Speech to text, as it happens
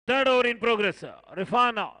Third over in progress.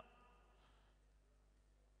 Rifana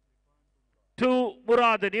to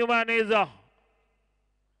Murad. The new man is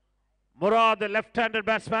Murad, the left-handed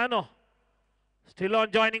batsman. Still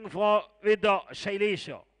on joining for with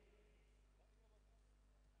Shailesh.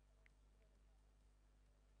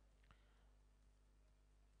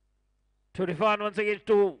 To Rifan once again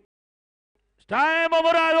to time.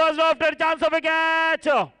 Murad was after chance of a catch.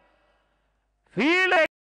 Feel like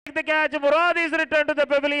the catch. Murad is returned to the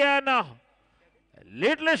pavilion.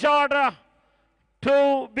 Little short.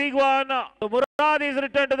 Two big one. Murad is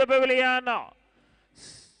returned to the pavilion.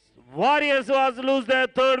 Warriors was lose their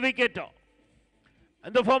third wicket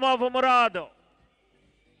in the form of Murad.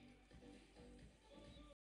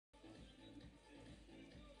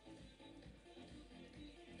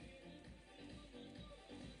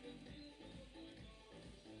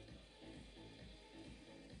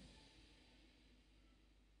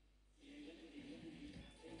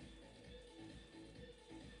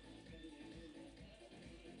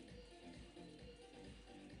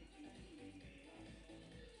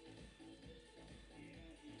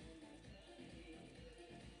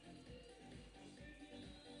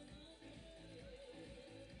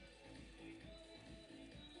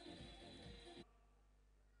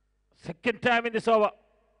 Second time in this over.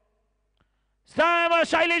 Time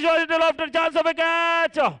Shailesh was to after chance of a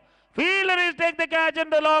catch. Fielder is take the catch in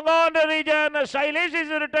the long on the region. Shailesh is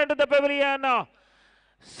returned to the pavilion.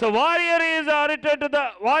 So Warrior is returned to the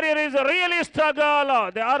Warrior is really struggle.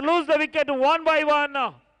 They are lose the wicket one by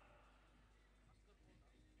one.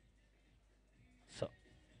 So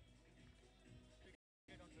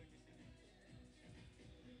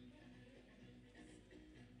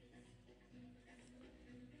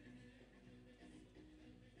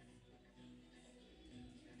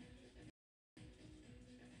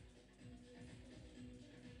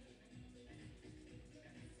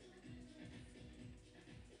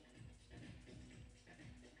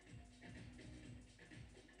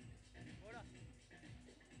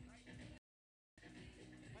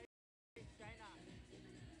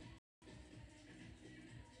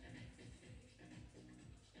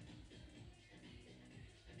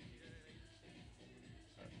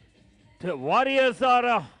the Warriors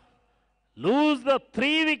are lose the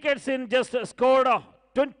 3 wickets in just scored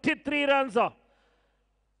 23 runs.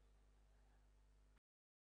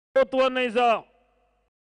 Fourth one is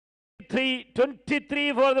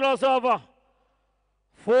 23 for the loss of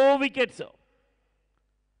 4 wickets. Out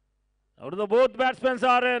of the both batsmen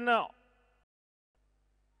are in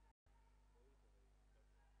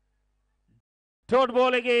third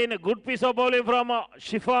ball again. A good piece of bowling from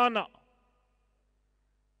Shifan.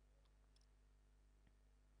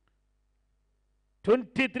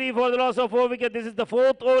 (23) for the loss of 4 wickets. This is the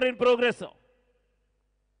 4th over in progress. So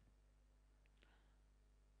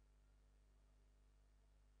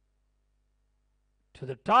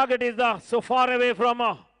the target is so far away from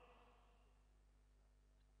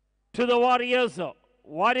to the Warriors.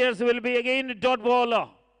 Warriors will be again dot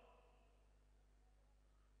ball.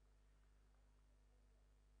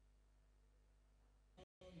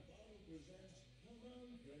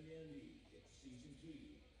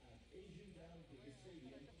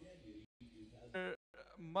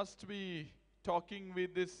 Must be talking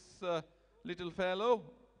with this little fellow.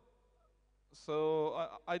 So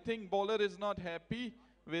I think bowler is not happy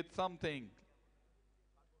with something.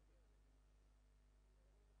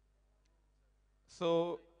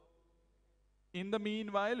 So in the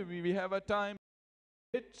meanwhile, we have a time.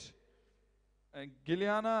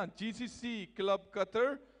 Giliana GCC Club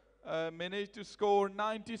Qatar managed to score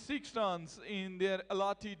 96 runs in their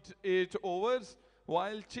allotted 8 overs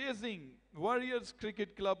while chasing Warriors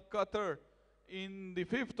Cricket Club Qatar in the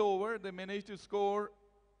 5th over. They managed to score,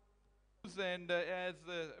 and as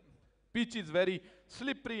the pitch is very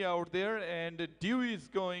slippery out there and dew is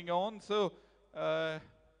going on, so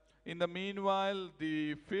in the meanwhile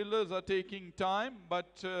the fielders are taking time,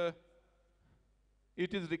 but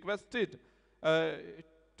it is requested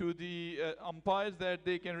to the umpires that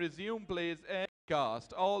they can resume plays and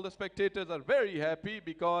cast. All the spectators are very happy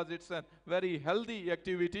because it's a very healthy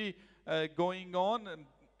activity going on. And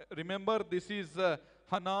remember, this is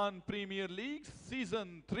Hannan Premier League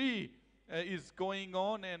season 3 is going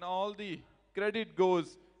on, and all the credit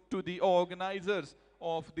goes to the organizers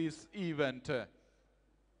of this event.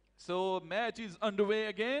 So match is underway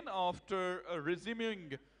again after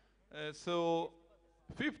resuming. So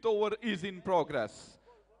 5th over is in progress.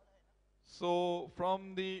 So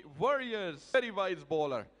from the Warriors, very wise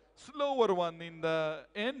bowler, slower one in the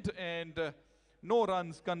end, and no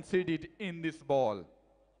runs conceded in this ball.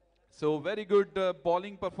 So very good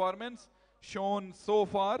bowling performance shown so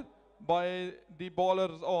far by the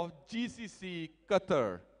bowlers of GCC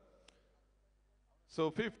Qatar. So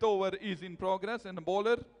fifth over is in progress, and the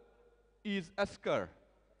bowler is Askar.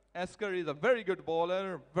 Askar is a very good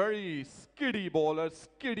bowler, very skiddy bowler,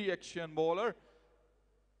 skiddy action bowler.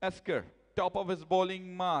 Askar, top of his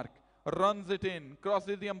bowling mark, runs it in,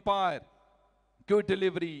 crosses the umpire. Good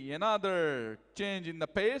delivery, another change in the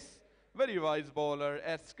pace. Very wise bowler,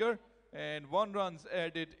 Askar, and 1 runs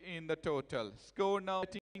added in the total. Score now,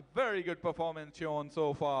 very good performance shown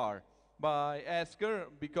so far by Askar,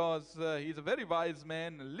 because he's a very wise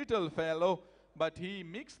man, little fellow, but he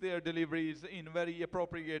mixed their deliveries in very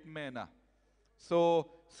appropriate manner. So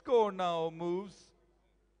score now moves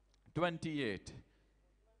 28.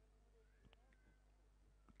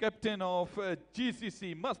 Captain of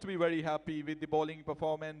GCC must be very happy with the bowling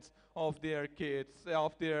performance of their kids,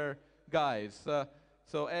 of their guys.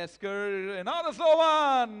 So Askar, another slow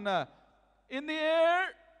one in the air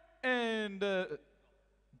and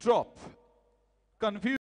drop.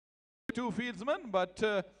 Confused two fieldsmen, but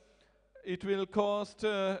it will cost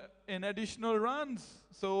an additional runs.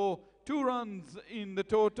 So 2 runs in the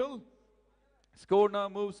total. Score now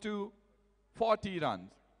moves to 40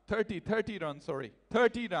 runs. 30 runs, sorry.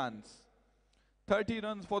 30 runs. 30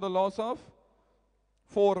 runs for the loss of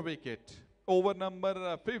 4 wicket. Over number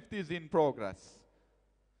 5th is in progress.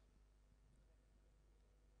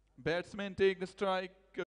 Batsmen take the strike.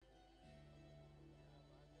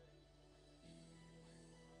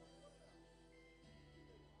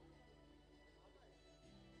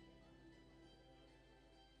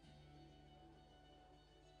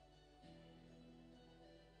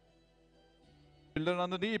 Fielder on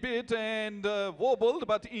the deep hit and wobbled,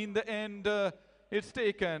 but in the end it's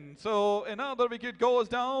taken. So another wicket goes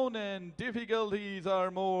down, and difficulties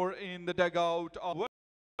are more in the dugout of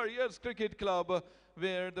Warriors Cricket Club,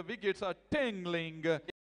 where the wickets are tangling.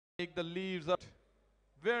 The leaves are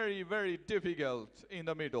very, very difficult in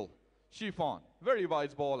the middle. Chiffon, very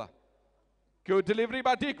wise bowler. Good delivery,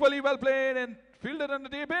 but equally well played, and fielded on the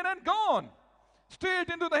deep hit and gone. Straight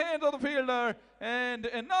into the hands of the fielder, and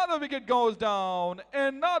another wicket goes down.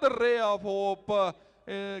 Another ray of hope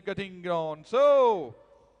getting gone. So,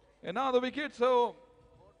 another wicket. So,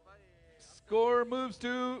 score moves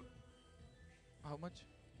to how much?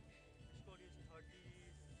 Score is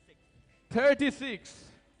 36. 36.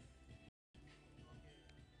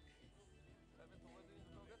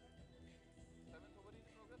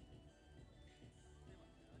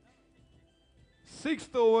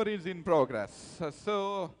 Sixth over is in progress.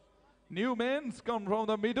 So, new men come from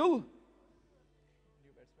the middle. New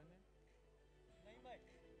batsman name?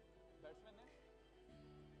 Batsman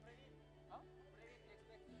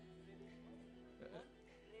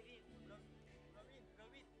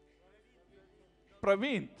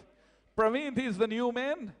name? Praveen is the new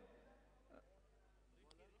man.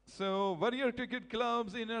 So, Warrior Cricket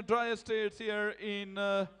Clubs in dry estates here in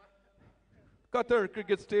Qatar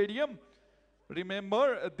Cricket Stadium.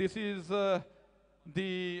 Remember, this is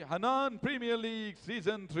the Hannan Premier League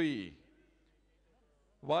Season 3.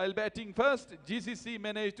 While batting first, GCC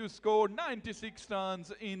managed to score 96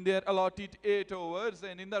 runs in their allotted 8 overs,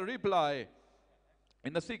 and in the reply,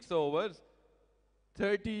 in the 6 overs,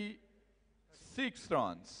 36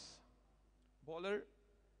 runs. Bowler,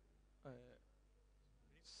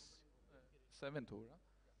 7th over.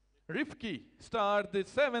 Rifki start the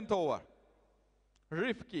 7th over.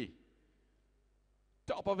 Rifki.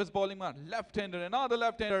 Top of his bowling man, left-hander, another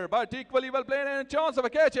left-hander, but equally well played, and a chance of a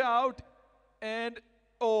catch out. And,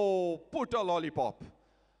 oh, put a lollipop.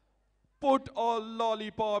 Put a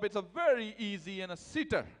lollipop. It's a very easy and a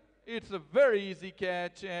sitter. It's a very easy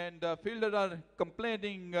catch, and fielders are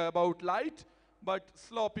complaining about light, but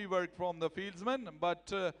sloppy work from the fieldsman.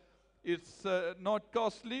 But it's not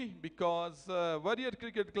costly, because Warrior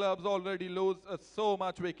Cricket Clubs already lose so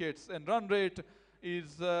much wickets, and run rate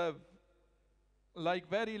is like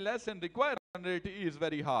very less, and required run rate is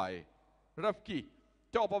very high. Rafki,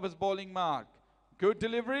 top of his bowling mark. Good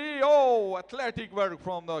delivery. Oh, athletic work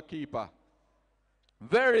from the keeper.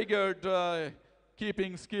 Very good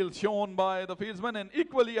keeping skills shown by the fieldsman, and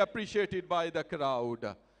equally appreciated by the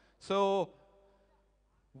crowd. So,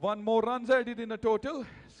 1 more runs added in the total.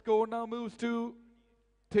 Score now moves to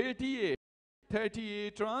 38.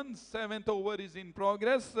 38 runs. 7th over is in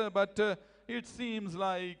progress, but it seems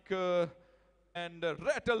like and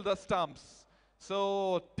rattle the stumps.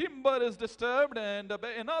 So timber is disturbed, and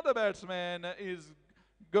another batsman is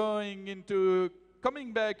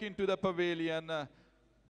coming back into the pavilion.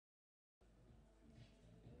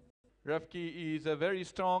 Rafki is a very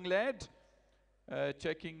strong lad,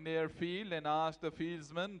 checking their field and asked the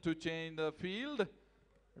fieldsman to change the field.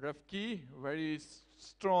 Rafki, very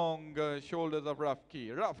strong shoulders of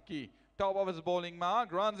Rafki. Rafki, top of his bowling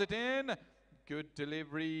mark, runs it in. Good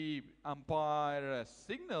delivery. Umpire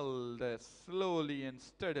signaled slowly and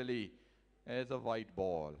steadily as a white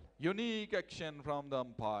ball. Unique action from the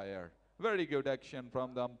umpire. Very good action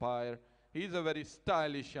from the umpire. He's a very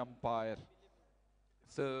stylish umpire.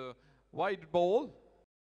 So, white ball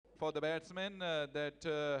for the batsman,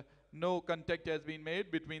 that no contact has been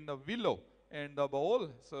made between the willow and the ball.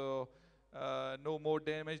 So, no more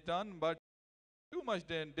damage done, but too much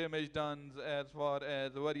damage done as far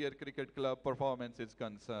as Warrior Cricket Club performance is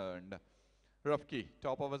concerned. Rafki,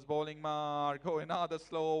 top of his bowling mark. Oh, another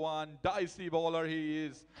slow one. Dicey bowler he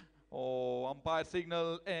is. Oh, umpire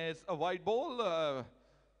signal as a white ball.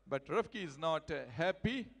 But Rafki is not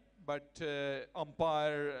happy. But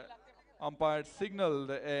umpire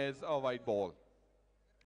signaled as a white ball.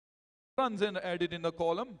 Runs in added in the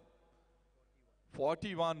column.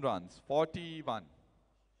 41 runs. 41.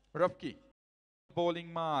 Rafki,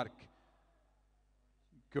 bowling mark.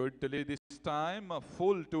 Good delay this time,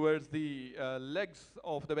 full towards the legs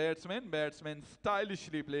of the batsman. Batsman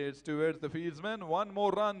stylishly plays towards the fieldsman. One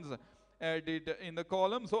more runs added in the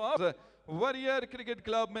column. So Warrior Cricket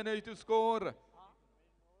Club managed to score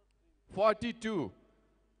 42.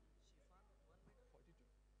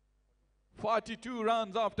 42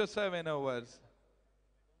 runs after 7 overs.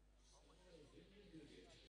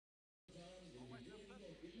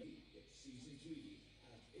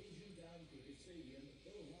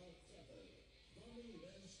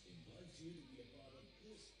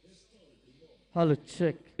 Hello,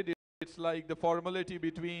 check. It's like the formality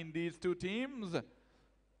between these two teams.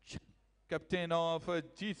 Captain of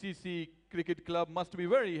GCC Cricket Club must be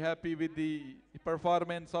very happy with the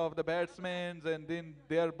performance of the batsmen and then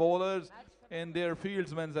their bowlers and their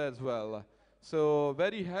fieldsmen as well. So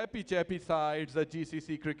very happy chappy sides, the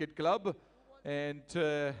GCC Cricket Club, and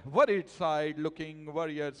worried side looking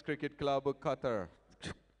Warriors Cricket Club Qatar.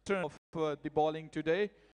 Turn of the bowling today.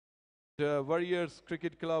 The Warriors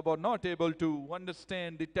Cricket Club are not able to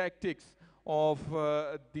understand the tactics of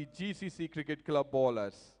the GCC Cricket Club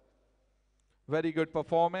bowlers. Very good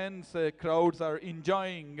performance. Crowds are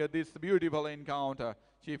enjoying this beautiful encounter.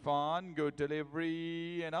 Chifan, good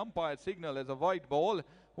delivery, and umpire signal as a white ball.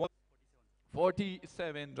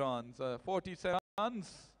 47 runs. 47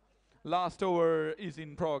 runs. Last over is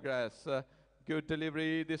in progress. Good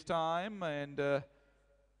delivery this time, and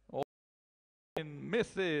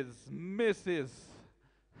misses.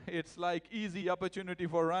 It's like easy opportunity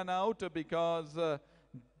for run out because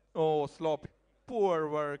sloppy, poor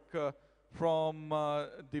work from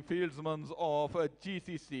the fieldsmen of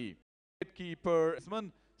GCC. Keeper,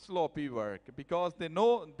 sloppy work because they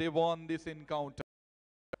know they won this encounter.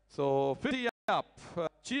 So 50 up.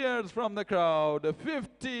 Cheers from the crowd.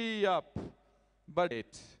 50 up. But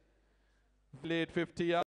late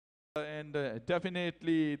 50 up. And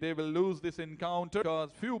definitely they will lose this encounter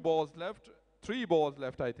because few balls left. 3 balls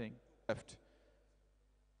left, I think. Left.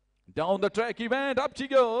 Down the track he went. Up she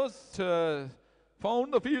goes.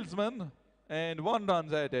 Found the fieldsman. And 1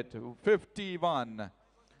 run added. 51.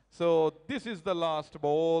 So this is the last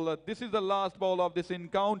ball. This is the last ball of this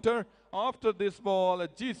encounter. After this ball,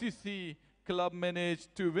 GCC club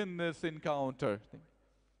managed to win this encounter.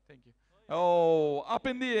 Thank you. Oh, up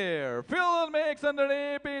in the air. Phil makes under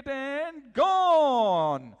it and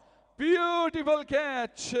gone. Beautiful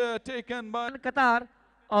catch taken by कतार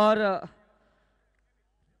और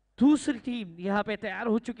दूसरी team यहाँ पे तैयार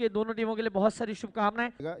हो चुकी है. दोनों टीमों के लिए बहुत सारी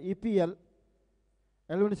शुभकामनाएं. EPL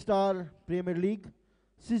 11 star premiere league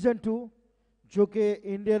season 2 जो कि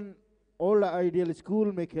इंडियन ओल्ड आइडियल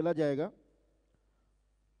स्कूल में खेला जाएगा,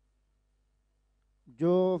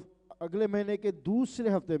 जो अगले महीने के दूसरे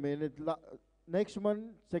हफ्ते में, नेक्स्ट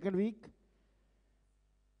मंथ सेकंड वीक.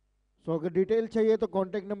 सो अगर डिटेल चाहिए तो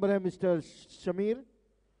कांटेक्ट नंबर है मिस्टर शमीर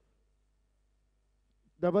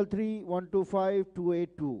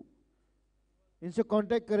 33125282. इनसे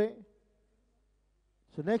कांटेक्ट करें.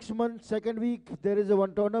 So next month, second week, there is a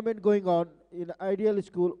one tournament going on in Ideal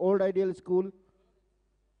School, Old Ideal School,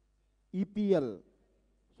 EPL.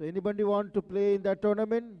 So anybody want to play in that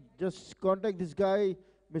tournament, just contact this guy,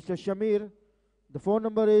 Mr. Shamir. The phone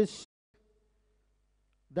number is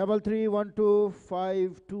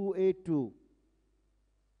 33125282.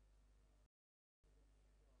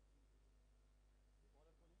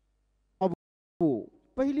 अब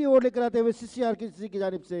पहली over लेकर आते हुए CCR की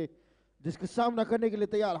जानिब से जिसका सामना करने के लिए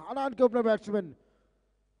तैयार हनान के ओपनर बैट्समैन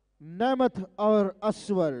नेमत और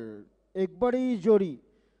असवर. एक बड़ी जोड़ी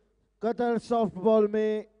कतर सॉफ्ट बॉल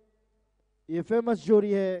में ये फेमस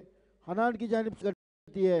जोड़ी है, हनान की जानिब से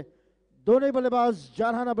करती है। दोनों ही बल्लेबाज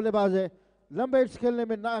जानहाना बल्लेबाज है, लंबे हिट्स खेलने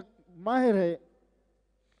में ना माहिर है।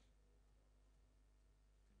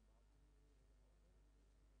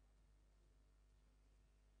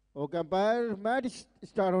 ओके अंपायर, मैच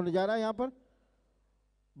स्टार्ट होने जा रहा है यहाँ पर।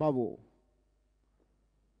 बाबू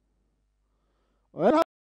और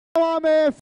हवा में